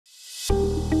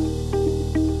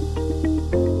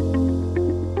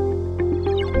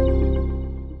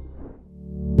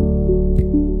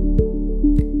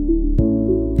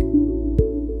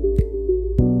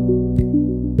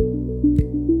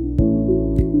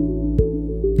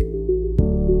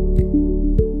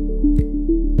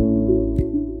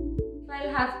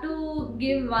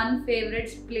one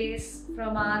favorite place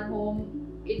from our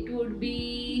home, it would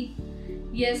be,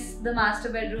 yes, the master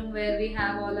bedroom where we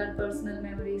have all our personal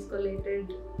memories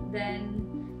collated.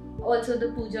 Then also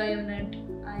the puja unit.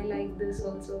 I like this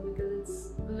also because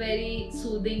it's very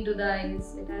soothing to the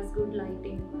eyes. It has good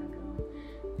lighting in the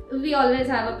background. We always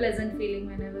have a pleasant feeling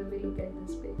whenever we look at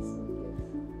this space. So,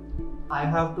 yes. I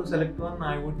have to select one.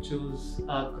 I would choose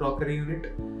a crockery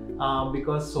unit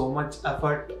because so much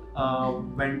effort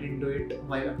went into it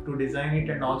to design it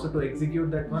and also to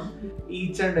execute that one.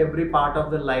 Each and every part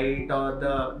of the light or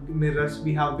the mirrors,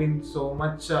 we have been so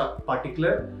much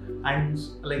particular, and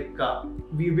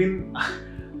we've been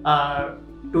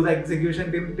to the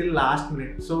execution team till last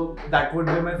minute. So that would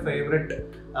be my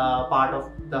favorite part of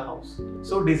the house.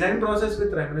 So design process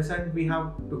with Reminiscent, we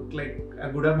have took like a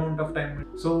good amount of time.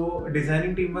 So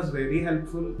designing team was very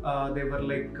helpful. They were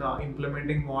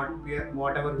implementing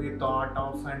whatever we thought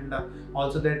of, and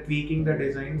also they're tweaking the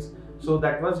designs. So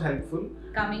that was helpful.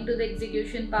 Coming to the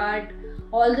execution part,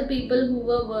 all the people who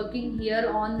were working here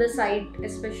on the site,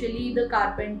 especially the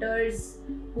carpenters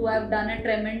who have done a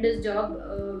tremendous job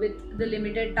with the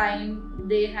limited time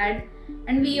they had,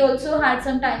 and we also had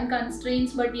some time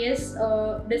constraints, but yes,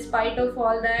 despite of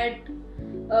all that,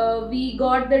 we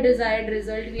got the desired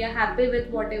result. We are happy with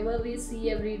whatever we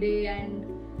see every day, and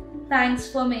thanks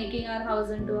for making our house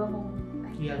into a home.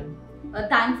 Thank you.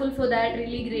 Thankful for that,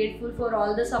 really grateful for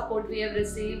all the support we have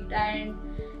received, and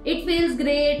it feels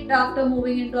great after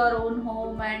moving into our own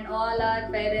home and all our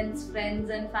parents, friends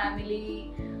and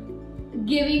family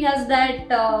giving us that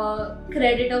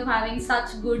credit of having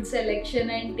such good selection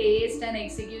and taste and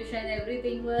execution.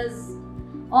 Everything was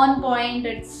on point.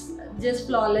 It's just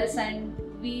flawless, and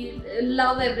we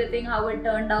love everything how it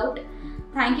turned out.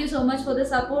 Thank you so much for the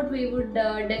support. We would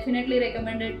definitely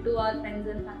recommend it to our friends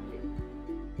and family.